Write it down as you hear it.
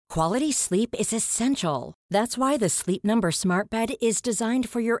Quality sleep is essential. That's why the Sleep Number Smart Bed is designed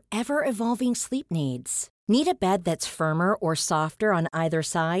for your ever-evolving sleep needs. Need a bed that's firmer or softer on either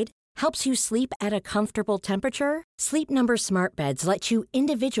side? Helps you sleep at a comfortable temperature? Sleep Number Smart Beds let you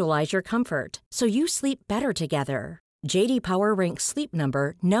individualize your comfort, so you sleep better together. J.D. Power ranks Sleep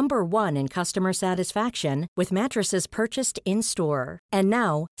Number number 1 in customer satisfaction with mattresses purchased in-store. And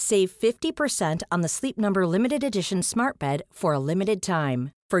now, save 50% on the Sleep Number Limited Edition Smart Bed for a limited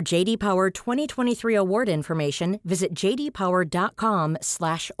time. For J.D. Power 2023 award information, visit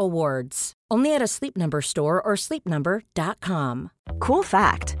jdpower.com/awards. Only at a Sleep Number store or sleepnumber.com. Cool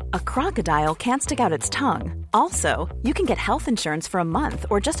fact, a crocodile can't stick out its tongue. Also, you can get health insurance for a month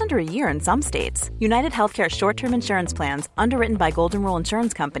or just under a year in some states. United Healthcare short-term insurance plans, underwritten by Golden Rule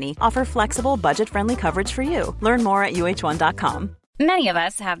Insurance Company, offer flexible, budget-friendly coverage for you. Learn more at uh1.com. Many of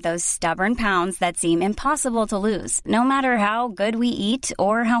us have those stubborn pounds that seem impossible to lose, no matter how good we eat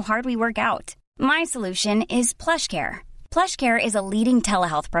or how hard we work out. My solution is PlushCare. PlushCare is a leading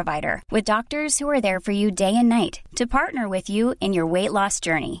telehealth provider with doctors who are there for you day and night to partner with you in your weight loss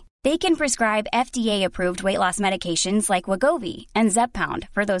journey. They can prescribe FDA-approved weight loss medications like Wegovy and Zepbound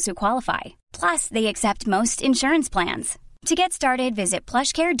for those who qualify. Plus, they accept most insurance plans. To get started, visit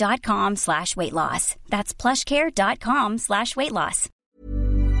plushcare.com/weightloss. That's plushcare.com/weightloss.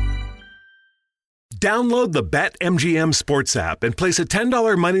 Download the BetMGM Sports app and place a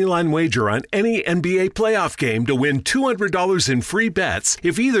 $10 moneyline wager on any NBA playoff game to win $200 in free bets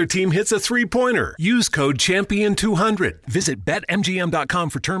if either team hits a three-pointer. Use code CHAMPION200. Visit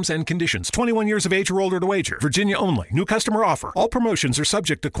BetMGM.com for terms and conditions. 21 years of age or older to wager. Virginia only. New customer offer. All promotions are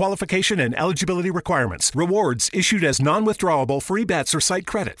subject to qualification and eligibility requirements. Rewards issued as non-withdrawable free bets or site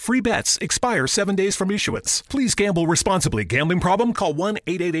credit. Free bets expire 7 days from issuance. Please gamble responsibly. Gambling problem? Call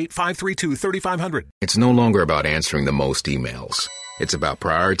 1-888-532-3500. It's no longer about answering the most emails. It's about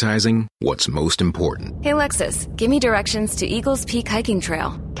prioritizing what's most important. Hey, Lexus, give me directions to Eagles Peak Hiking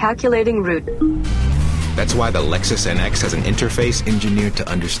Trail. Calculating route. That's why the Lexus NX has an interface engineered to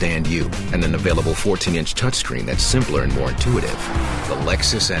understand you and an available 14-inch touchscreen that's simpler and more intuitive. The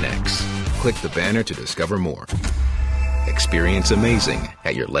Lexus NX. Click the banner to discover more. Experience amazing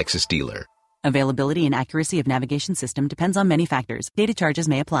at your Lexus dealer. Availability and accuracy of navigation system depends on many factors. Data charges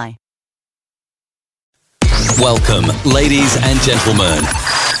may apply. Welcome, ladies and gentlemen.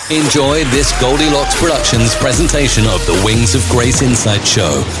 Enjoy this Goldilocks Productions presentation of the Wings of Grace Inside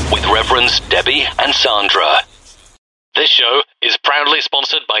Show with Reverends Debbie and Sandra. This show is proudly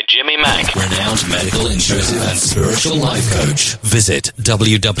sponsored by Jimmy Mack, renowned medical, intuitive, and spiritual life coach. Visit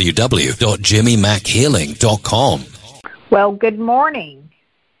www.jimmymackhealing.com. Well, good morning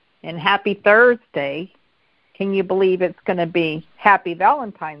and happy Thursday. Can you believe it's going to be Happy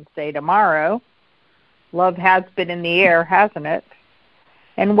Valentine's Day tomorrow? Love has been in the air, hasn't it?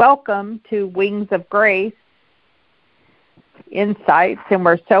 And welcome to Wings of Grace Insights, and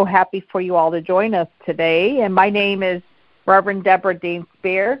we're so happy for you all to join us today. And my name is Reverend Deborah Dean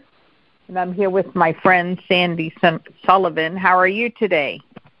Spear, and I'm here with my friend Sandy Sullivan. How are you today?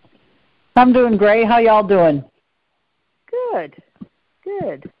 I'm doing great. How y'all doing? Good.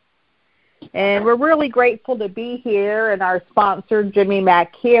 And we're really grateful to be here, and our sponsor, Jimmy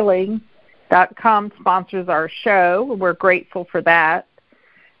Mack Healing.com, sponsors our show. We're grateful for that.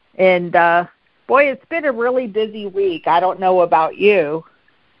 And, boy, it's been a really busy week. I don't know about you,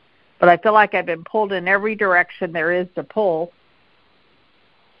 but I feel like I've been pulled in every direction there is to pull.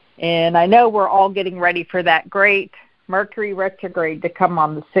 And I know we're all getting ready for that great Mercury retrograde to come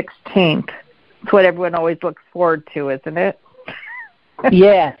on the 16th. It's what everyone always looks forward to, isn't it?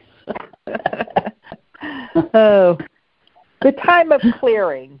 Yes. Oh, the time of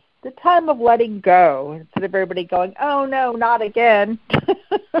clearing. The time of letting go, instead of everybody going, oh, no, not again.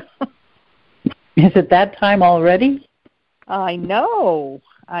 Is it that time already? I know.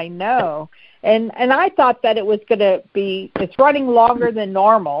 And I thought that it was going to be, it's running longer than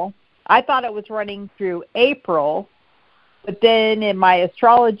normal. I thought it was running through April, but then in my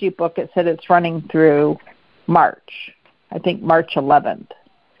astrology book it said it's running through March. I think March 11th.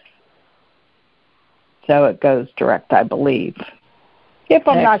 So it goes direct, I believe. If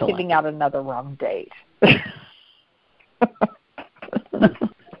I'm not giving out another wrong date.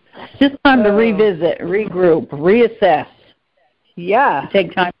 Just time to revisit, regroup, reassess. Yeah.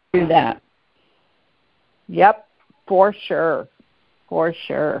 Take time to do that. Yep, for sure.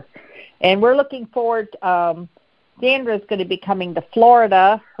 And we're looking forward, Sandra's going to be coming to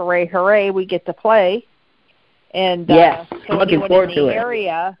Florida. Hooray, hooray, we get to play. And yes, so looking forward to it.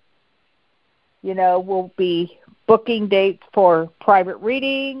 Area, we'll be booking dates for private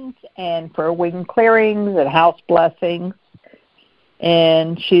readings and for wing clearings and house blessings.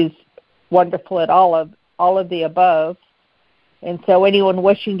 and she's wonderful at all of the above. And so anyone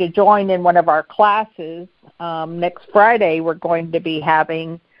wishing to join in one of our classes, next Friday we're going to be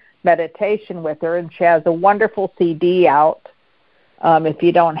having meditation with her, and she has a wonderful CD out. If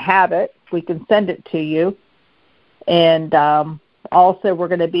you don't have it, we can send it to you. And also we're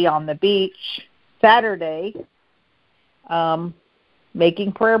going to be on the beach Saturday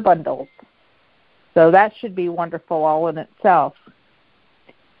making prayer bundles. So that should be wonderful all in itself.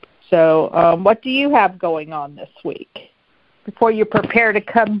 So what do you have going on this week before you prepare to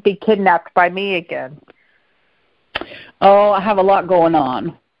come be kidnapped by me again? Oh, I have a lot going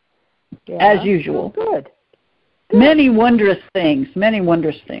on, as usual. Good. Many wondrous things. That's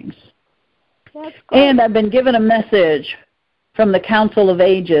good. And I've been given a message from the Council of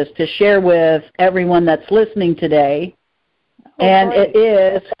Ages to share with everyone that's listening today. And it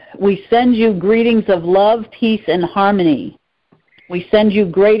is, we send you greetings of love, peace, and harmony. We send you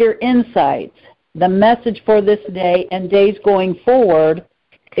greater insights. The message for this day and days going forward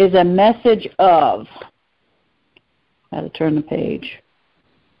is a message of, I had to turn the page.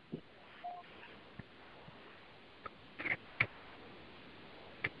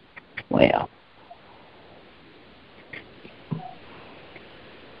 Well,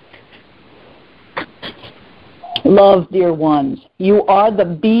 love, dear ones, you are the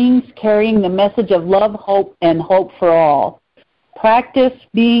beings carrying the message of love, hope, and hope for all. Practice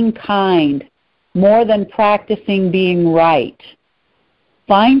being kind more than practicing being right.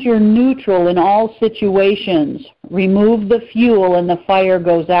 Find your neutral in all situations. Remove the fuel and the fire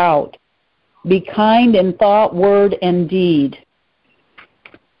goes out. Be kind in thought, word, and deed.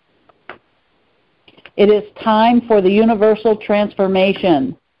 It is time for the universal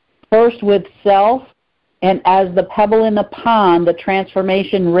transformation, first with self, and as the pebble in the pond, the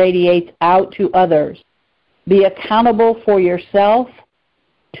transformation radiates out to others. Be accountable for yourself,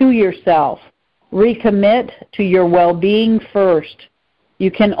 to yourself. Recommit to your well-being first.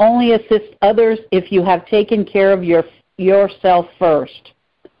 You can only assist others if you have taken care of yourself first.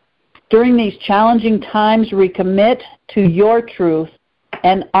 During these challenging times, recommit to your truth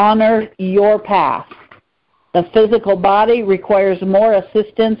and honor your path. The physical body requires more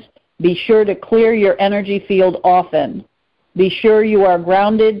assistance. Be sure to clear your energy field often. Be sure you are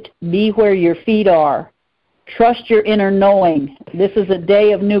grounded. Be where your feet are. Trust your inner knowing. This is a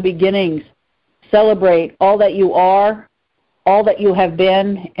day of new beginnings. Celebrate all that you are, all that you have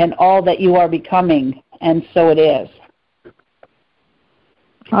been, and all that you are becoming. And so it is.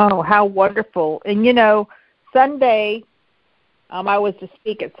 Oh, how wonderful. And, you know, Sunday, I was to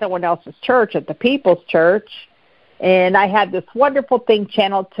speak at someone else's church, at the People's Church, and I had this wonderful thing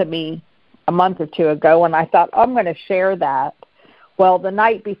channeled to me a month or two ago, and I thought, I'm going to share that. Well, the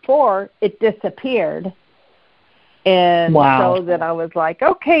night before, it disappeared. And so then I was like,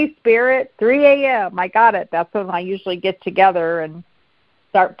 okay, Spirit, 3 a.m., I got it. That's when I usually get together and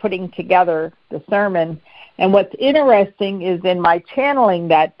start putting together the sermon. And what's interesting is in my channeling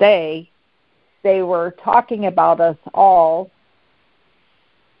that day, they were talking about us all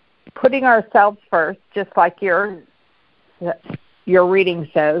putting ourselves first, just like your reading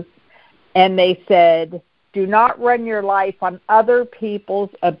says. And they said, do not run your life on other people's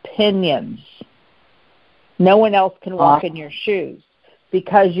opinions. No one else can walk in your shoes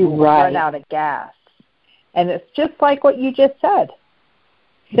because you run out of gas. And it's just like what you just said.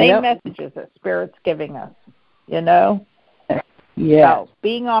 Same messages that Spirit's giving us, you know? Yeah. So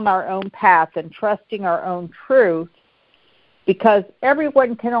being on our own path and trusting our own truth, because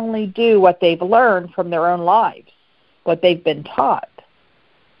everyone can only do what they've learned from their own lives, what they've been taught.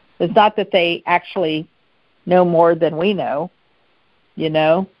 It's not that they actually know more than we know, you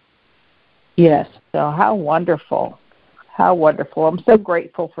know? Yes. So how wonderful. How wonderful. I'm so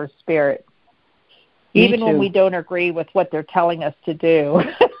grateful for Spirit. Even when we don't agree with what they're telling us to do.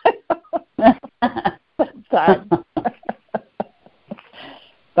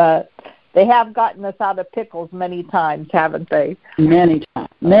 But they have gotten us out of pickles many times, haven't they? Many times.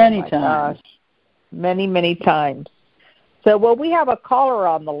 Many times. Gosh. Many, many times. So, well, we have a caller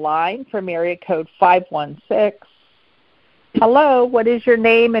on the line from area code 516. Hello, what is your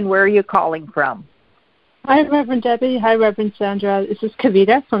name and where are you calling from? Hi, Reverend Debbie. Hi, Reverend Sandra. This is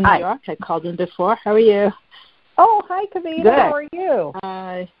Kavita from New York. I called in before. How are you? Oh, hi, Kavita. Good. How are you?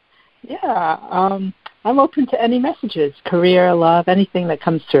 I'm open to any messages, career, love, anything that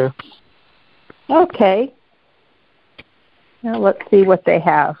comes through. Okay. Now let's see what they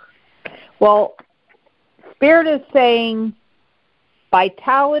have. Well, Spirit is saying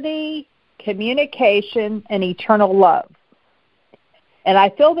vitality, communication, and eternal love. And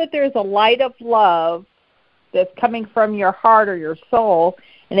I feel that there's a light of love that's coming from your heart or your soul,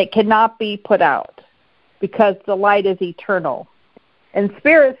 and it cannot be put out because the light is eternal. And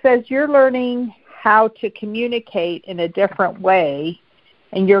Spirit says you're learning how to communicate in a different way,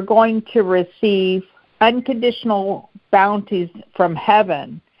 and you're going to receive unconditional bounties from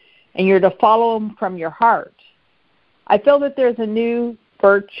heaven, and you're to follow them from your heart. I feel that there's a new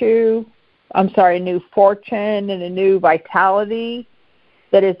a new fortune and a new vitality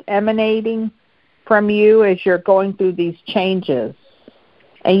that is emanating from you as you're going through these changes.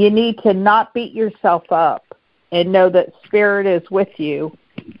 And you need to not beat yourself up and know that Spirit is with you,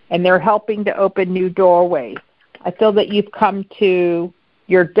 and they're helping to open new doorways. I feel that you've come to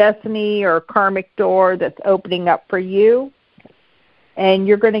your destiny or karmic door that's opening up for you, and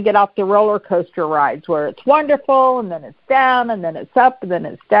you're going to get off the roller coaster rides where it's wonderful, and then it's down, and then it's up, and then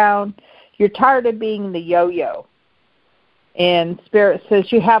it's down. You're tired of being the yo-yo. And Spirit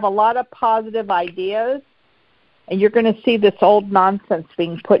says you have a lot of positive ideas, and you're going to see this old nonsense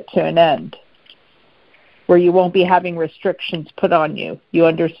being put to an end, where you won't be having restrictions put on you. You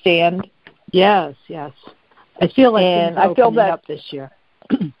understand? Yes. I feel like things are opening up this year.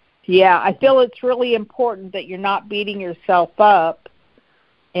 Yeah, I feel it's really important that you're not beating yourself up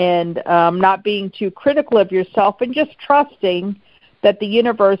and not being too critical of yourself, and just trusting that the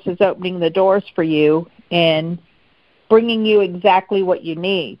universe is opening the doors for you and bringing you exactly what you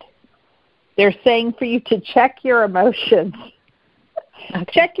need. They're saying for you to check your emotions. Okay.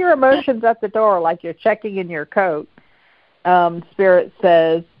 Check your emotions at the door like you're checking in your coat, Spirit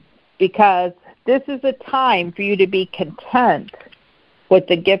says, because this is a time for you to be content with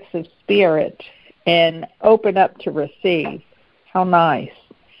the gifts of Spirit and open up to receive. How nice.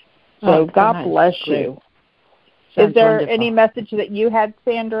 So God bless you. Is there any message that you had,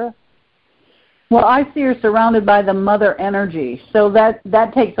 Sandra? Well, I see you're surrounded by the mother energy, so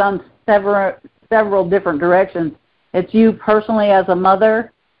that takes on several different directions. It's you personally as a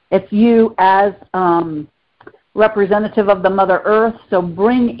mother. It's you as representative of the Mother Earth, so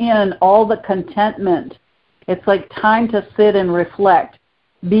bring in all the contentment. It's like time to sit and reflect.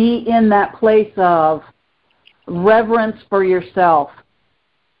 Be in that place of reverence for yourself.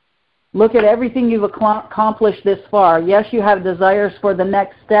 Look at everything you've accomplished this far. Yes, you have desires for the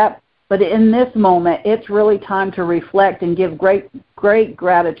next step, but in this moment, it's really time to reflect and give great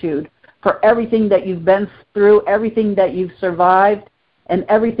gratitude for everything that you've been through, everything that you've survived, and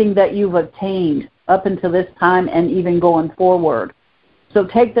everything that you've attained up until this time and even going forward. So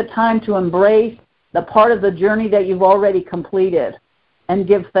take the time to embrace the part of the journey that you've already completed and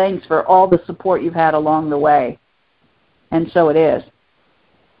give thanks for all the support you've had along the way. And so it is.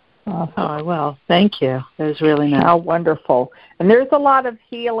 Oh, I will. Thank you. It was really nice. How wonderful. And there's a lot of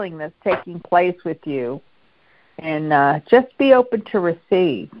healing that's taking place with you. And just be open to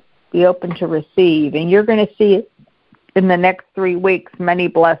receive. Be open to receive. And you're going to see in the next 3 weeks many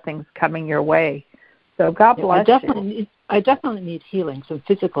blessings coming your way. So God bless you. I definitely need healing, some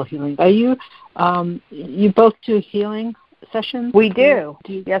physical healing. Are you, you both do healing sessions? We do.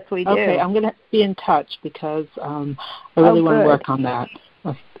 Yes, we do. Okay, I'm going to be in touch because I really want to work on that.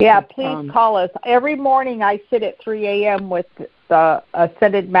 Yeah, please call us. Every morning I sit at 3 a.m. with the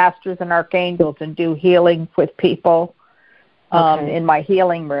Ascended Masters and Archangels and do healing with people in my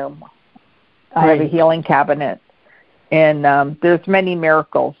healing room. I have a healing cabinet. And there's many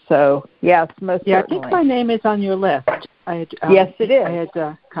miracles. So, yes, most certainly. I think my name is on your list. Yes, it is. I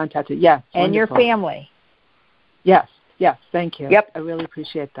had contacted. Yes, and wonderful. Your family. Yes, thank you. Yep. I really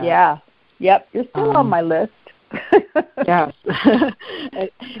appreciate that. Yeah, yep. You're still on my list. Yes.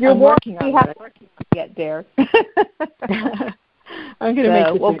 You're working on it. Get there. I'm going to make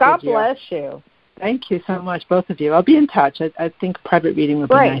this well, God bless you. Thank you so much, both of you. I'll be in touch. I think private reading would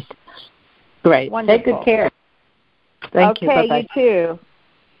be nice. Great. Wonderful. Take good care. Thank you. Bye-bye. Okay, you too.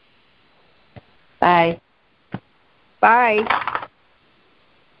 Bye. Bye.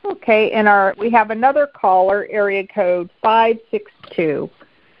 Okay, and we have another caller, area code 562.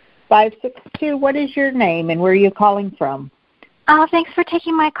 562, what is your name and where are you calling from? Thanks for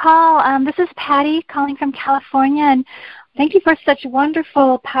taking my call. This is Patty calling from California, and thank you for such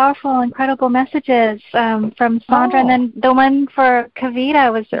wonderful, powerful, incredible messages from Sandra. And then the one for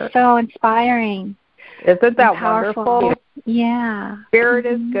Kavita was so inspiring. Isn't that wonderful? Yeah. Spirit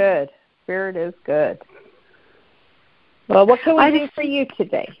is good. Spirit is good. Well, what can we do for you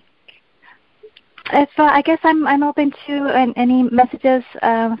today? If I guess I'm open to any messages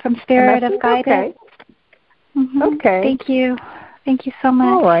from Spirit of Guidance. Okay. Mm-hmm. Okay. Thank you. Thank you so much.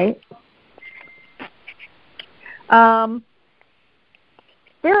 All right.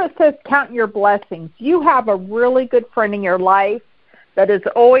 Spirit says count your blessings. You have a really good friend in your life that is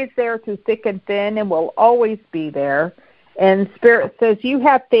always there through thick and thin and will always be there. And Spirit says you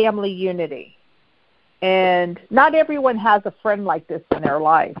have family unity. And not everyone has a friend like this in their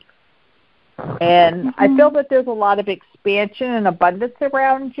life. And I feel that there's a lot of expansion and abundance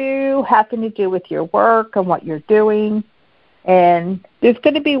around you, having to do with your work and what you're doing. And there's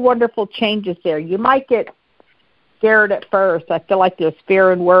going to be wonderful changes there. You might get scared at first. I feel like there's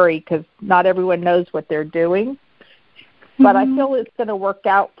fear and worry because not everyone knows what they're doing. But I feel it's going to work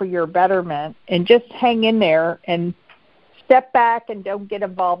out for your betterment. And just hang in there and step back and don't get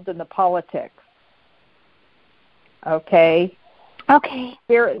involved in the politics. Okay? Okay.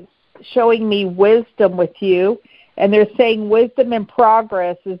 Spirit showing me wisdom with you, and they're saying wisdom in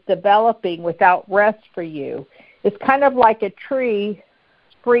progress is developing without rest for you. It's kind of like a tree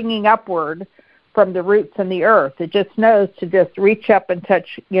springing upward from the roots in the earth. It just knows to just reach up and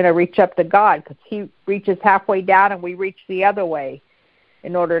touch, reach up to God, because he reaches halfway down and we reach the other way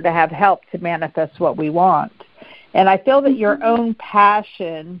in order to have help to manifest what we want. And I feel that your own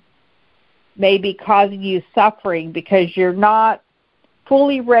passion may be causing you suffering because you're not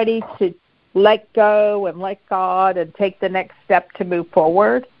fully ready to let go and let God and take the next step to move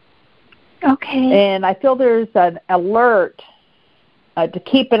forward. Okay. And I feel there's an alert, to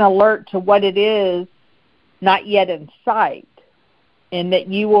keep an alert to what it is not yet in sight, and that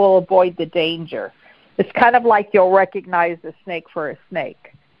you will avoid the danger. It's kind of like you'll recognize a snake for a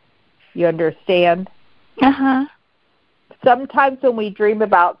snake. You understand? Uh-huh. Sometimes when we dream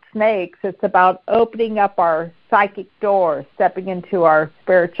about snakes, it's about opening up our psychic doors, stepping into our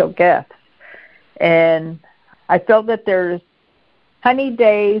spiritual gifts. And I feel that there's honey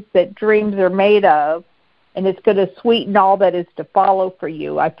days that dreams are made of, and it's going to sweeten all that is to follow for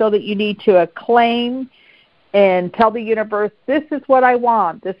you. I feel that you need to acclaim and tell the universe, this is what I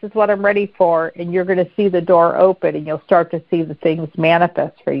want, this is what I'm ready for, and you're going to see the door open, and you'll start to see the things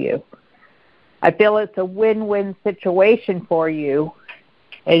manifest for you. I feel it's a win-win situation for you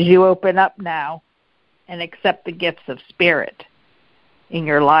as you open up now and accept the gifts of Spirit in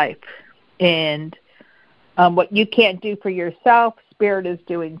your life. And what you can't do for yourself, Spirit is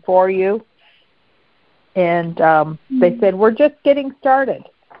doing for you. And they said, we're just getting started.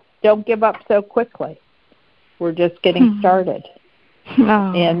 Don't give up so quickly. We're just getting started.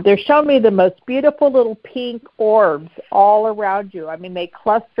 Oh. And they're showing me the most beautiful little pink orbs all around you. I mean, they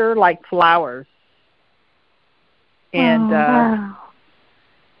cluster like flowers. And wow.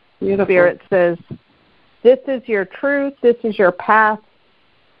 Spirit says, this is your truth. This is your path.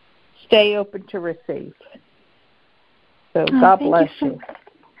 Stay open to receive. So God bless you.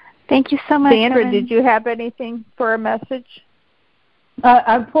 Thank you so much. Sandra, did you have anything for a message?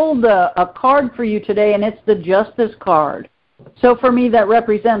 I pulled a card for you today, and it's the Justice card. So for me, that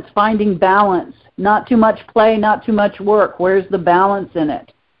represents finding balance. Not too much play, not too much work. Where's the balance in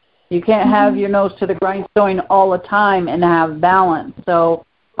it? You can't have your nose to the grindstone all the time and have balance. So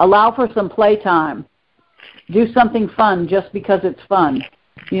allow for some playtime. Do something fun just because it's fun.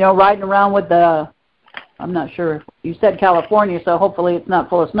 Riding around with I'm not sure, you said California, so hopefully it's not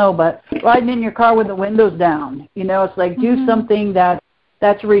full of snow, but riding in your car with the windows down. It's like do something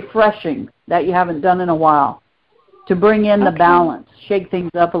that's refreshing that you haven't done in a while to bring in the balance, shake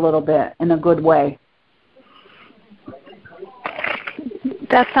things up a little bit in a good way.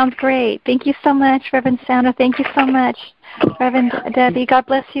 That sounds great. Thank you so much, Reverend Sandra. Thank you so much, Reverend Debbie. God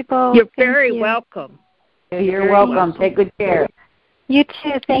bless you both. You're very welcome. You're welcome. Take good care. You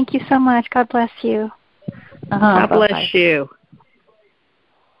too. Thank you so much. God bless you. God bless you.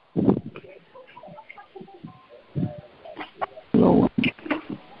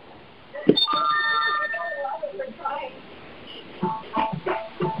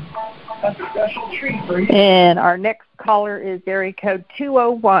 And our next caller is area code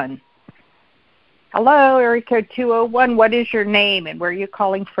 201. Hello, area code 201. What is your name and where are you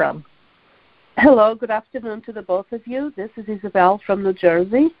calling from? Hello, good afternoon to the both of you. This is Isabel from New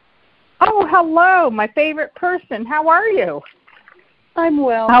Jersey. Oh, hello, my favorite person. How are you? I'm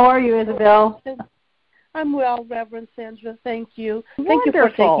well. How are you, Isabel? I'm well, Reverend Sandra. Thank you. Wonderful. Thank you for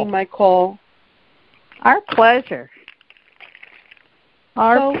taking my call. Our pleasure.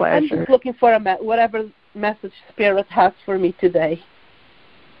 Our pleasure. I'm just looking for whatever message Spirit has for me today.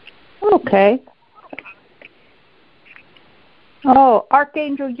 Okay. Oh,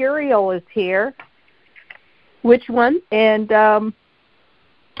 Archangel Uriel is here. Which one? And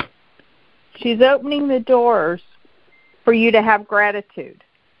she's opening the doors for you to have gratitude.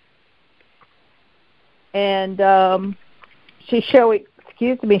 And she's showing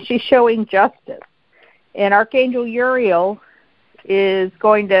justice. And Archangel Uriel is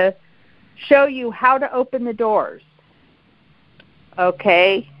going to show you how to open the doors.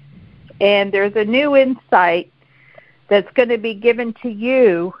 okay? And there's a new insight that's going to be given to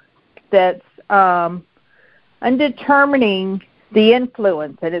you that's undetermining the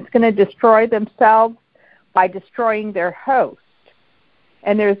influence, and it's going to destroy themselves by destroying their host.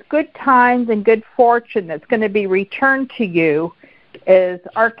 And there's good times and good fortune that's going to be returned to you as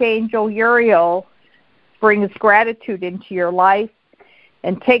Archangel Uriel brings gratitude into your life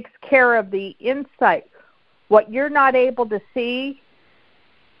and takes care of the insight. What you're not able to see,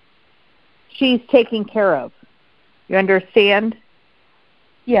 she's taking care of. You understand?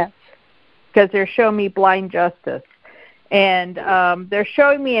 Yes. Because they're showing me blind justice. And they're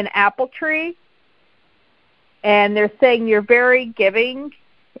showing me an apple tree, and they're saying you're very giving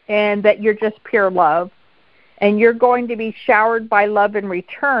and that you're just pure love. And you're going to be showered by love in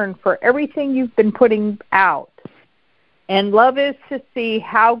return for everything you've been putting out. And love is to see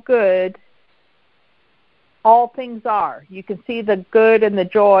how good all things are. You can see the good and the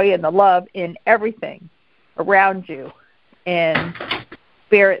joy and the love in everything around you. And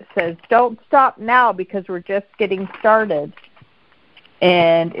Spirit says, don't stop now because we're just getting started.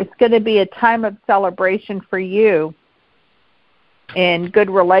 And it's going to be a time of celebration for you and good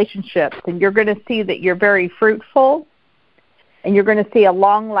relationships. And you're going to see that you're very fruitful, and you're going to see a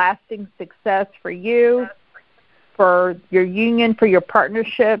long-lasting success for you, for your union, for your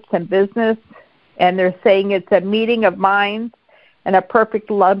partnerships and business. And they're saying it's a meeting of minds and a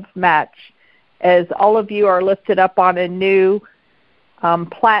perfect love match as all of you are lifted up on a new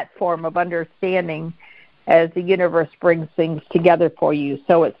platform of understanding as the universe brings things together for you.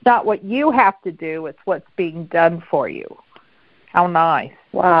 So it's not what you have to do, it's what's being done for you. How nice.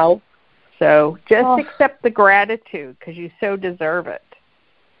 Wow. So just accept the gratitude because you so deserve it.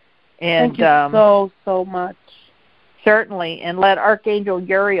 And, thank you so much. Certainly. And let Archangel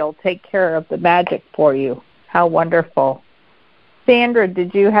Uriel take care of the magic for you. How wonderful. Sandra,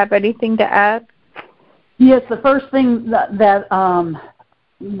 did you have anything to add? Yes, the first thing that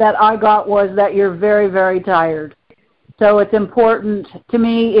I got was that you're very, very tired. So it's important to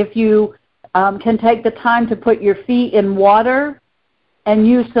me if you can take the time to put your feet in water and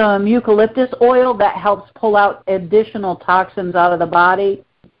use some eucalyptus oil. That helps pull out additional toxins out of the body.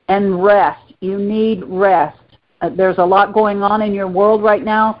 And rest. You need rest. There's a lot going on in your world right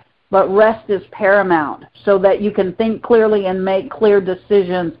now, but rest is paramount so that you can think clearly and make clear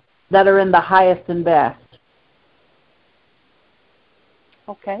decisions that are in the highest and best.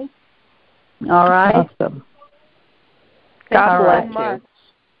 Okay. All right. Awesome. God bless you.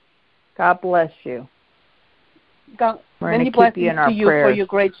 God bless you. God, We're many going to keep blessings you in our to you prayers. for your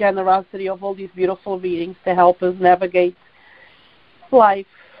great generosity of all these beautiful readings to help us navigate life.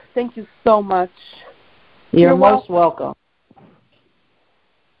 Thank you so much. You're most welcome.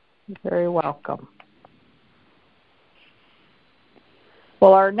 Very welcome.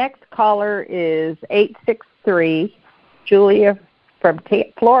 Well, our next caller is 863. Julia from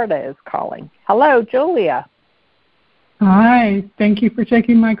Florida is calling. Hello, Julia. Hi. Thank you for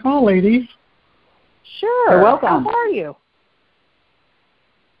taking my call, ladies. Sure. You're welcome. How are you?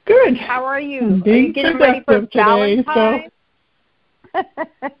 Good. How are you? I'm Are being you getting ready for today, Valentine's?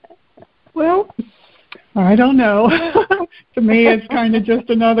 Well, I don't know. To me, it's kind of just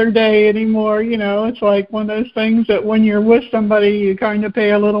another day anymore. You know, it's like one of those things that when you're with somebody, you kind of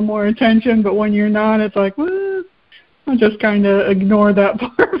pay a little more attention, but when you're not, it's like, well, I'll just kind of ignore that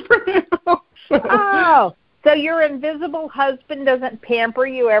part for now. Oh, so your invisible husband doesn't pamper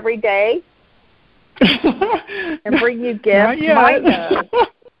you every day and bring you gifts? Not yet. Mine does.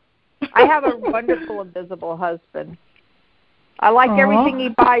 I have a wonderful invisible husband. I like everything he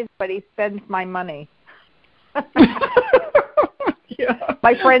buys, but he spends my money. Yeah.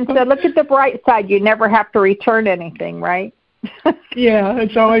 My friend said, look at the bright side. You never have to return anything, right? Yeah,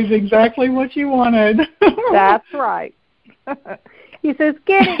 it's always exactly what you wanted. That's right. He says,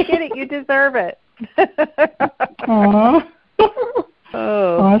 get it, you deserve it. Aww.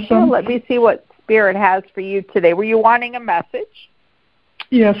 Oh, awesome. Well, let me see what Spirit has for you today. Were you wanting a message?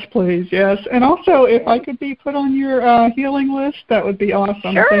 Yes, please, yes. And also, if I could be put on your healing list, that would be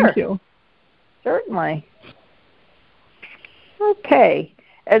awesome. Sure. Thank you. Certainly. Okay.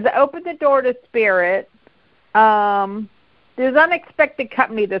 As I open the door to Spirit, there's unexpected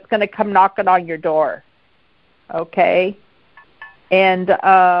company that's going to come knocking on your door. Okay? And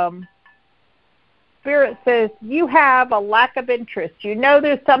Spirit says you have a lack of interest. You know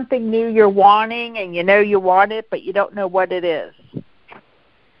there's something new you're wanting, and you know you want it, but you don't know what it is.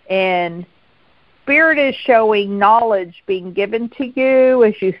 And Spirit is showing knowledge being given to you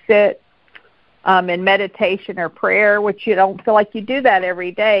as you sit in meditation or prayer, which you don't feel like you do that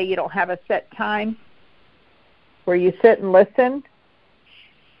every day. You don't have a set time where you sit and listen.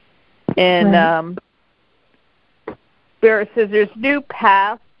 And Spirit says there's new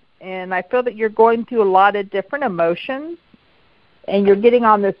paths, and I feel that you're going through a lot of different emotions, and you're getting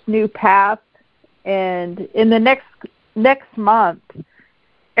on this new path. And in the next month,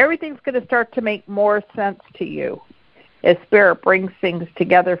 everything's going to start to make more sense to you as Spirit brings things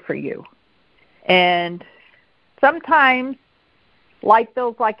together for you. And sometimes life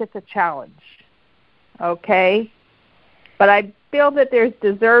feels like it's a challenge, okay? But I feel that there's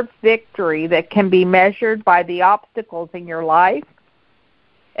deserved victory that can be measured by the obstacles in your life.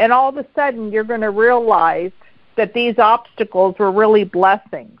 And all of a sudden, you're going to realize that these obstacles were really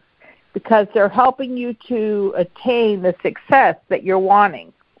blessings because they're helping you to attain the success that you're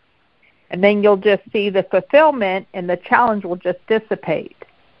wanting. And then you'll just see the fulfillment, and the challenge will just dissipate,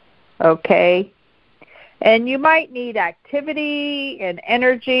 okay? And you might need activity and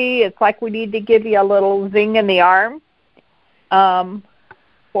energy. It's like we need to give you a little zing in the arm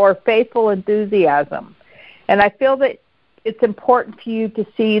for faithful enthusiasm. And I feel that it's important for you to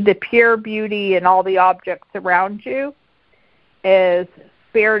see the pure beauty in all the objects around you as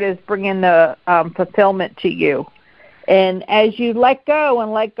Spirit is bringing the fulfillment to you. And as you let go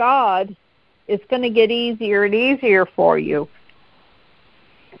and let God, it's going to get easier and easier for you.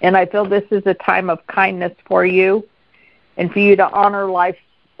 And I feel this is a time of kindness for you and for you to honor life's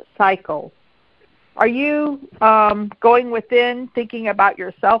cycle. Are you going within, thinking about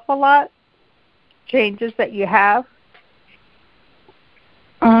yourself a lot? Changes that you have?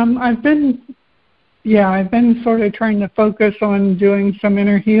 I've been sort of trying to focus on doing some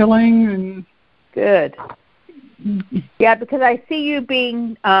inner healing. And good. Yeah, because I see you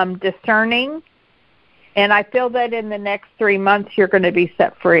being discerning, and I feel that in the next 3 months you're going to be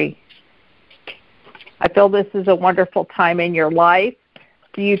set free. I feel this is a wonderful time in your life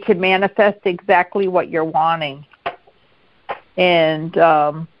for you to manifest exactly what you're wanting. And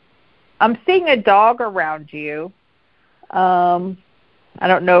I'm seeing a dog around you. I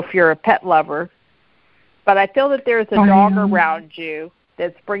don't know if you're a pet lover, but I feel that there's a dog around you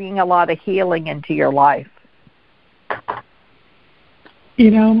that's bringing a lot of healing into your life. You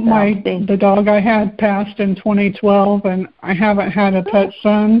know, the dog I had passed in 2012, and I haven't had a pet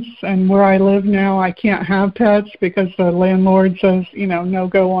since. And where I live now, I can't have pets because the landlord says, no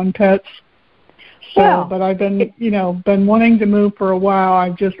go on pets. So, but I've been wanting to move for a while.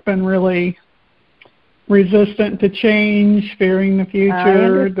 I've just been really resistant to change, fearing the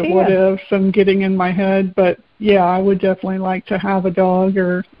future, the what ifs, and getting in my head. But yeah, I would definitely like to have a dog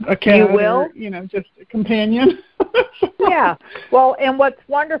or a cat. You will? Or, just a companion. Yeah. Well, and what's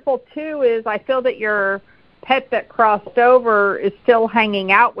wonderful too is I feel that your pet that crossed over is still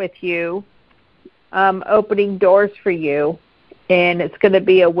hanging out with you, opening doors for you, and it's going to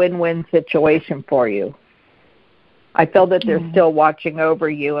be a win-win situation for you. I feel that they're still watching over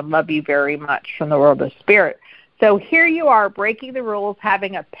you and love you very much from the world of spirit. So here you are breaking the rules,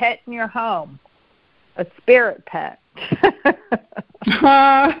 having a pet in your home, a spirit pet.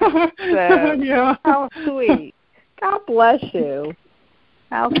 Yeah. How sweet. God bless you.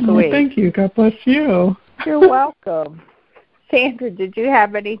 How sweet. Well, thank you. God bless you. You're welcome. Sandra, did you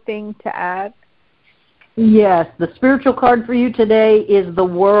have anything to add? Yes. The spiritual card for you today is the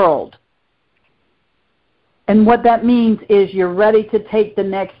World. And what that means is you're ready to take the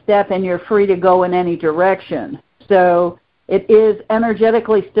next step and you're free to go in any direction. So it is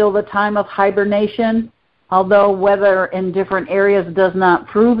energetically still the time of hibernation, although weather in different areas does not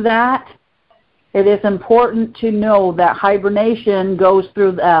prove that. It is important to know that hibernation goes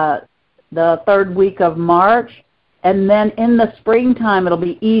through the third week of March, and then in the springtime it'll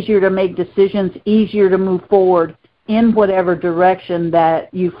be easier to make decisions, easier to move forward in whatever direction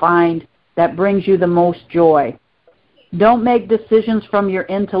that you find that brings you the most joy. Don't make decisions from your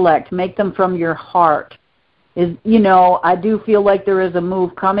intellect. Make them from your heart. I do feel like there is a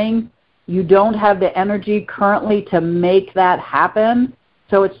move coming. You don't have the energy currently to make that happen,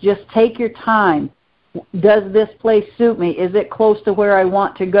 so it's just take your time. Does this place suit me? Is it close to where I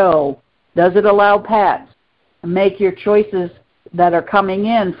want to go? Does it allow pets? Make your choices that are coming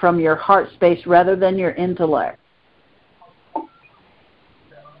in from your heart space rather than your intellect.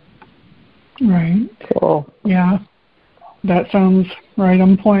 Right. Cool. Yeah. That sounds right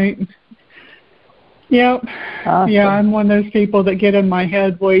on point. Yep. Awesome. Yeah, I'm one of those people that get in my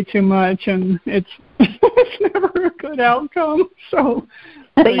head way too much, and it's never a good outcome. So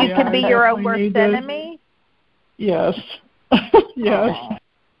you can be your own worst enemy? Yes. Yes. Aww.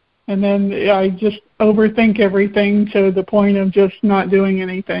 And then I just overthink everything to the point of just not doing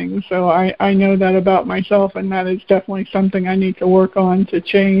anything. So I know that about myself, and that is definitely something I need to work on to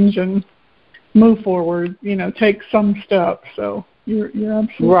change and move forward, take some steps. So You're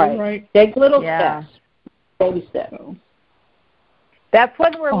absolutely right. Take little steps. Baby steps. That's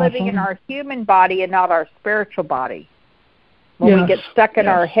when we're living in our human body and not our spiritual body. When we get stuck in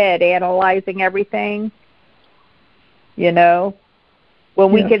our head analyzing everything, you know,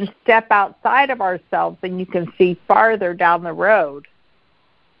 when we can step outside of ourselves and you can see farther down the road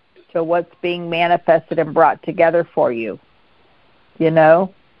to what's being manifested and brought together for you, you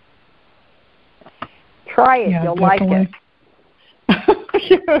know. Try it, you'll definitely. like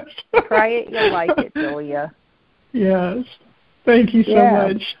it. Yes. Try it, you'll like it, Julia. Yes. Thank you so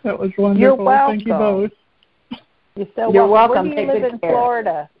much. That was wonderful. You're welcome. Thank you both. You're welcome. Where do you live in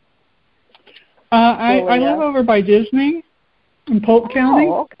Florida? I live over by Disney in Polk County.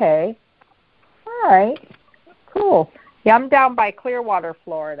 Oh, okay. All right. Cool. Yeah, I'm down by Clearwater,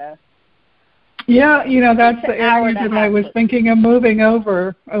 Florida. Yeah, you know, that's the area that I was thinking of moving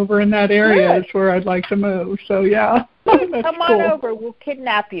over in that area is where I'd like to move. So, yeah. Come on over. We'll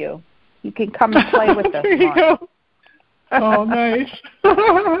kidnap you. You can come and play with us. There you go. Oh, nice.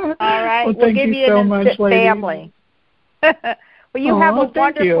 All right. Well, we'll give you so an much, family. Well, you have a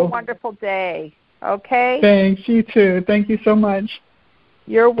wonderful, wonderful day. Okay? Thanks. You too. Thank you so much.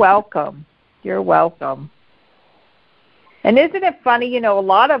 You're welcome. You're welcome. And isn't it funny, you know, a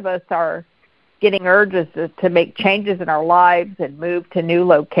lot of us are getting urges to make changes in our lives and move to new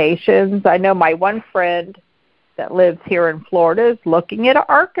locations. I know my one friend that lives here in Florida is looking at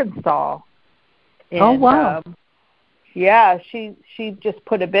Arkansas. And, oh, wow. Yeah, she just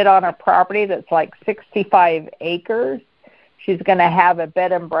put a bid on a property that's like 65 acres. She's going to have a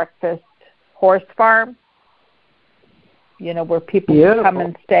bed and breakfast horse farm, you know, where people can come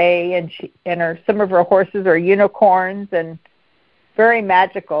and stay. And some of her horses are unicorns and very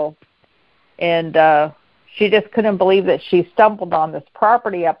magical. And she just couldn't believe that she stumbled on this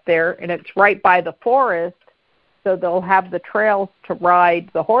property up there, and it's right by the forest, so they'll have the trails to ride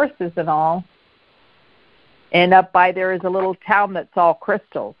the horses and all. And up by there is a little town that's all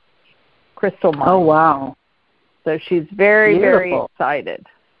crystal mines. Oh, wow. So she's very, very excited.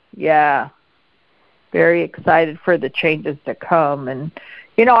 Yeah, very excited for the changes to come. And,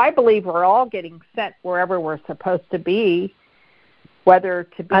 you know, I believe we're all getting sent wherever we're supposed to be, whether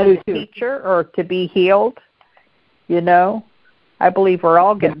to be a teacher or to be healed, you know. I believe we're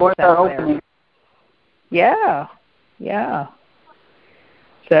all getting sent there. Yeah, yeah.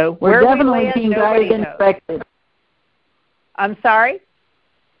 So we're definitely being guided and directed. I'm sorry?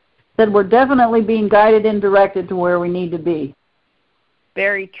 Said we're definitely being guided and directed to where we need to be.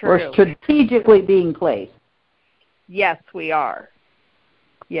 Very true. We're strategically being placed. Yes, we are.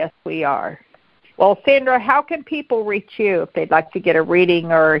 Yes, we are. Well, Sandra, how can people reach you if they'd like to get a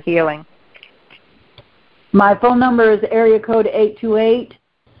reading or a healing? My phone number is area code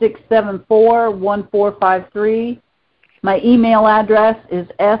 828-674-1453. My email address is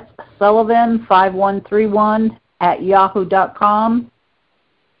ssullivan5131@yahoo.com.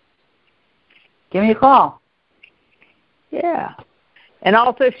 Give me a call. Yeah. And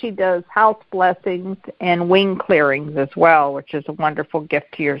also she does house blessings and wing clearings as well, which is a wonderful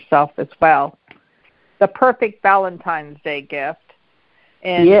gift to yourself as well. The perfect Valentine's Day gift.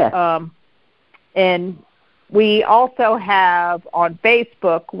 And, and we also have on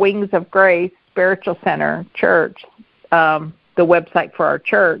Facebook, Wings of Grace Spiritual Center Church, the website for our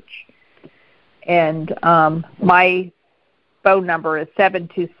church. And my phone number is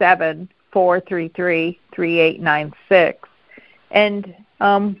 727-433-3896. And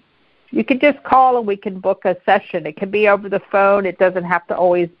you can just call and we can book a session. It can be over the phone. It doesn't have to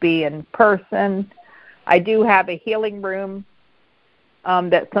always be in person. I do have a healing room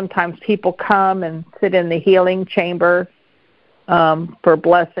that sometimes people come and sit in the healing chamber for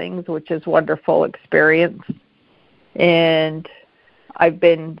blessings, which is a wonderful experience. And I've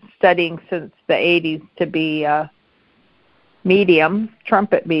been studying since the 80s to be a medium,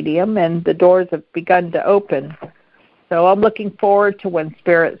 trumpet medium, and the doors have begun to open. So I'm looking forward to when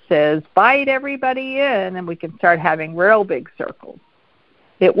Spirit says, bite everybody in, and we can start having real big circles.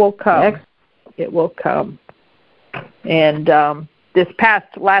 It will come. It will come. And this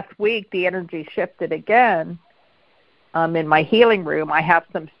last week, the energy shifted again. In my healing room, I have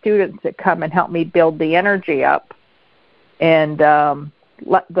some students that come and help me build the energy up. And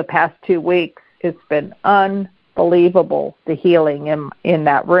the past 2 weeks, it's been unbelievable, the healing in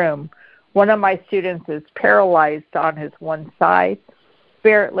that room. One of my students is paralyzed on his one side.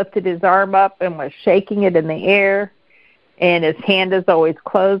 Spirit lifted his arm up and was shaking it in the air, and his hand is always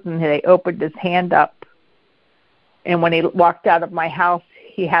closed, and they opened his hand up. And when he walked out of my house,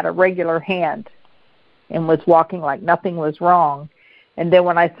 he had a regular hand and was walking like nothing was wrong. And then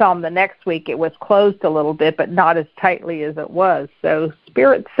when I saw him the next week, it was closed a little bit, but not as tightly as it was. So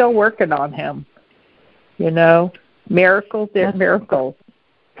Spirit's still working on him. Miracles and miracles.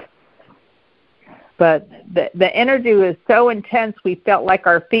 But the energy was so intense, we felt like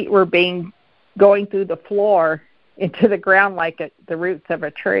our feet were going through the floor into the ground like the roots of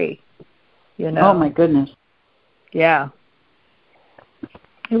a tree. Oh, my goodness. Yeah.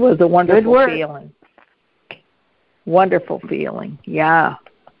 It was a wonderful feeling. Wonderful feeling, yeah.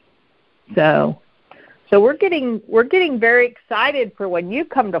 So we're getting very excited for when you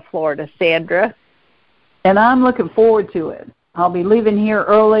come to Florida, Sandra. And I'm looking forward to it. I'll be leaving here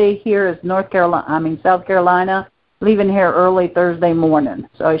early. Here is South Carolina. Leaving here early Thursday morning,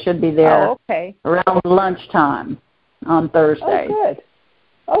 so I should be there around lunchtime on Thursday. Oh, good.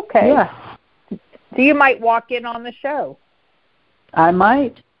 Okay. Yeah. So you might walk in on the show. I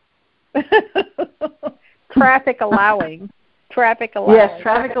might. Traffic allowing. Yes,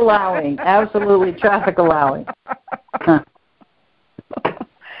 traffic allowing. Absolutely, traffic allowing.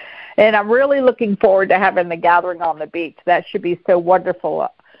 And I'm really looking forward to having the gathering on the beach. That should be so wonderful.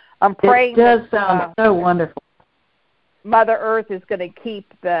 I'm praying. It does sound so wonderful. Mother Earth is going to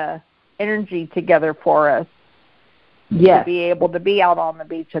keep the energy together for us. Yes. To be able to be out on the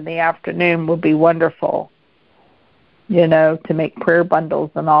beach in the afternoon would be wonderful. To make prayer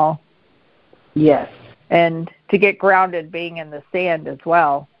bundles and all. Yes. And to get grounded being in the sand as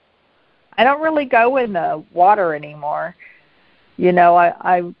well. I don't really go in the water anymore.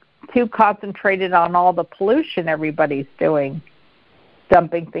 I'm too concentrated on all the pollution everybody's doing,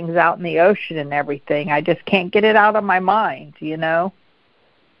 dumping things out in the ocean and everything. I just can't get it out of my mind,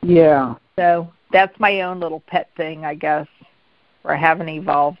 Yeah. So that's my own little pet thing, I guess, where I haven't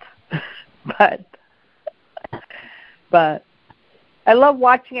evolved. But I love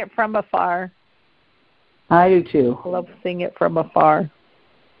watching it from afar. I do too. I love seeing it from afar.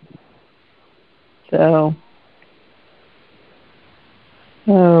 So,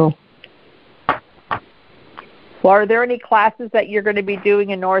 well, are there any classes that you're going to be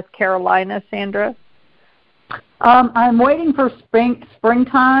doing in North Carolina, Sandra? I'm waiting for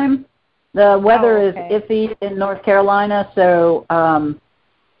springtime. The weather is iffy in North Carolina, so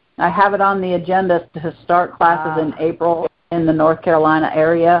I have it on the agenda to start classes in April in the North Carolina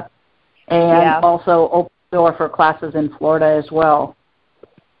area, and also open the door for classes in Florida as well.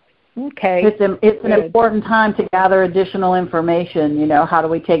 Okay. It's an important time to gather additional information. How do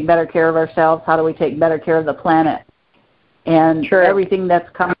we take better care of ourselves? How do we take better care of the planet? And everything that's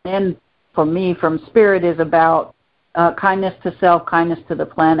coming in for me from Spirit is about kindness to self, kindness to the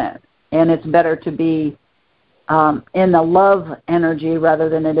planet. And it's better to be in the love energy rather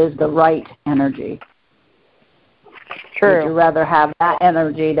than it is the right energy. True. Would you rather have that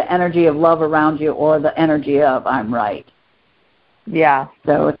energy, the energy of love around you, or the energy of I'm right? Yeah.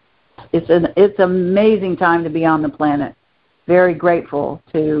 So it's an amazing time to be on the planet. Very grateful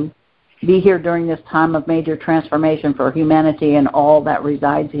to be here during this time of major transformation for humanity and all that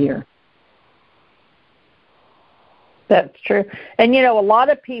resides here. That's true. And, a lot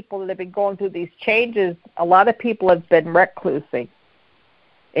of people that have been going through these changes, a lot of people have been reclusing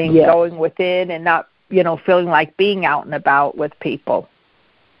and going within and not, feeling like being out and about with people,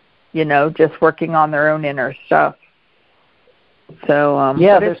 just working on their own inner stuff. So,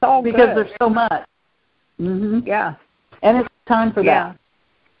 but it's all because good. There's so much. Mm-hmm. Yeah. And it's time for that.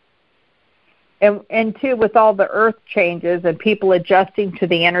 And too, with all the earth changes and people adjusting to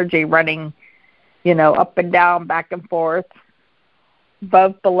the energy running, up and down, back and forth,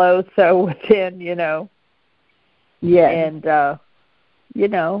 above, below, so within, Yeah. And,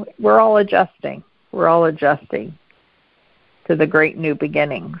 we're all adjusting. We're all adjusting to the great new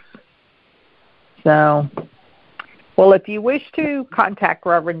beginnings. So, well, if you wish to contact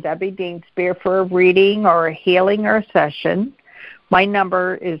Reverend Debbie Dean Spear for a reading or a healing or a session, my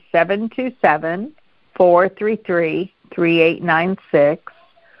number is 727-433-3896,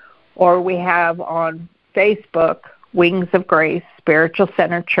 or we have on Facebook, Wings of Grace Spiritual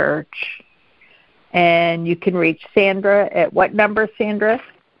Center Church. And you can reach Sandra at what number, Sandra?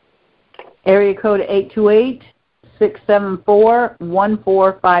 Area code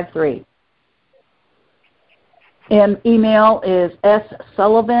 828-674-1453. And email is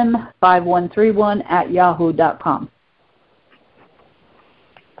ssullivan5131@yahoo.com.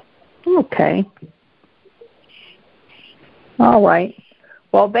 Okay. All right.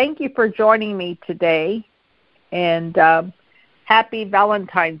 Well, thank you for joining me today, and happy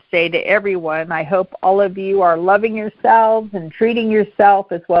Valentine's Day to everyone. I hope all of you are loving yourselves and treating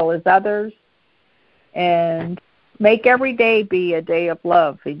yourself as well as others, and make every day be a day of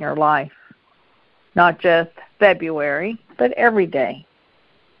love in your life. not just February, but every day.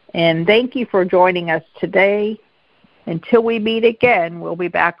 And thank you for joining us today. Until we meet again, we'll be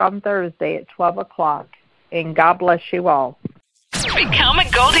back on Thursday at 12 o'clock. And God bless you all. Become a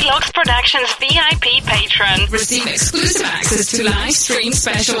Goldilocks Productions VIP patron. Receive exclusive access to live stream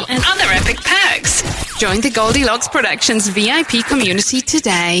special and other epic perks. Join the Goldilocks Productions VIP community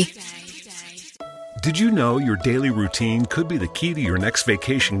today. Did you know your daily routine could be the key to your next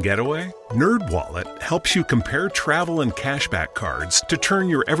vacation getaway? NerdWallet helps you compare travel and cashback cards to turn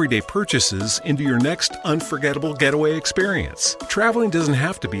your everyday purchases into your next unforgettable getaway experience. Traveling doesn't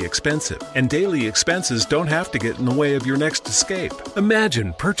have to be expensive, and daily expenses don't have to get in the way of your next escape.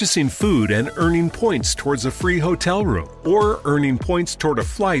 Imagine purchasing food and earning points towards a free hotel room, or earning points toward a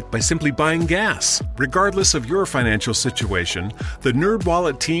flight by simply buying gas. Regardless of your financial situation, the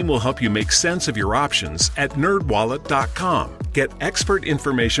NerdWallet team will help you make sense of your options at nerdwallet.com. Get expert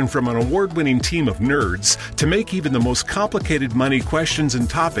information from an award-winning team of nerds to make even the most complicated money questions and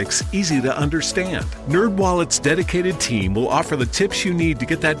topics easy to understand. NerdWallet's dedicated team will offer the tips you need to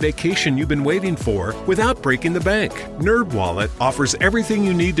get that vacation you've been waiting for without breaking the bank. NerdWallet offers everything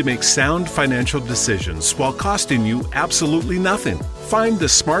you need to make sound financial decisions while costing you absolutely nothing. Find the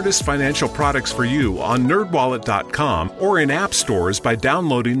smartest financial products for you on nerdwallet.com or in app stores by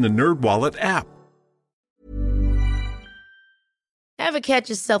downloading the NerdWallet app. Ever catch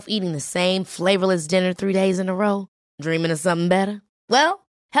yourself eating the same flavorless dinner 3 days in a row? Dreaming of something better? Well,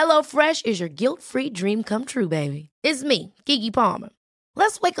 HelloFresh is your guilt-free dream come true, baby. It's me, Keke Palmer.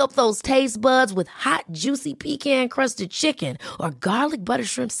 Let's wake up those taste buds with hot, juicy pecan-crusted chicken or garlic butter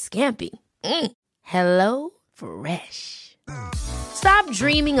shrimp scampi. Hello Fresh. Stop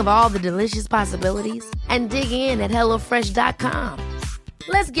dreaming of all the delicious possibilities and dig in at HelloFresh.com.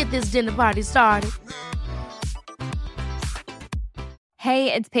 Let's get this dinner party started.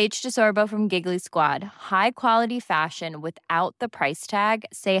 Hey, it's Paige DeSorbo from Giggly Squad. High quality fashion without the price tag.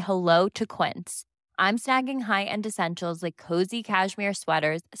 Say hello to Quince. I'm snagging high-end essentials like cozy cashmere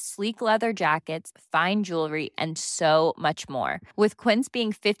sweaters, sleek leather jackets, fine jewelry, and so much more. With Quince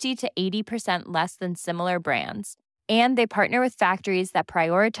being 50 to 80% less than similar brands. And they partner with factories that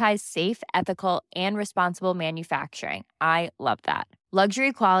prioritize safe, ethical, and responsible manufacturing. I love that.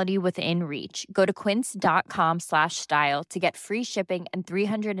 Luxury quality within reach. Go to quince.com/style to get free shipping and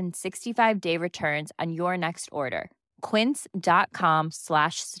 365-day returns on your next order.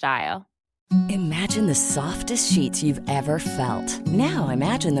 Quince.com/style. Imagine the softest sheets you've ever felt. Now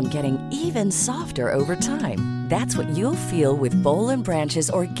imagine them getting even softer over time. That's what you'll feel with Boll & Branch's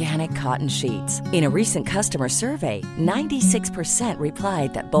organic cotton sheets. In a recent customer survey, 96%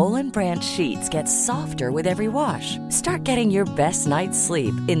 replied that Boll & Branch sheets get softer with every wash. Start getting your best night's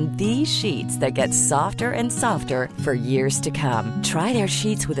sleep in these sheets that get softer and softer for years to come. Try their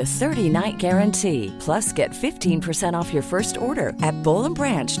sheets with a 30-night guarantee. Plus, get 15% off your first order at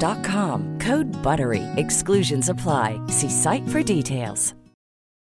bollandbranch.com. Code BUTTERY. Exclusions apply. See site for details.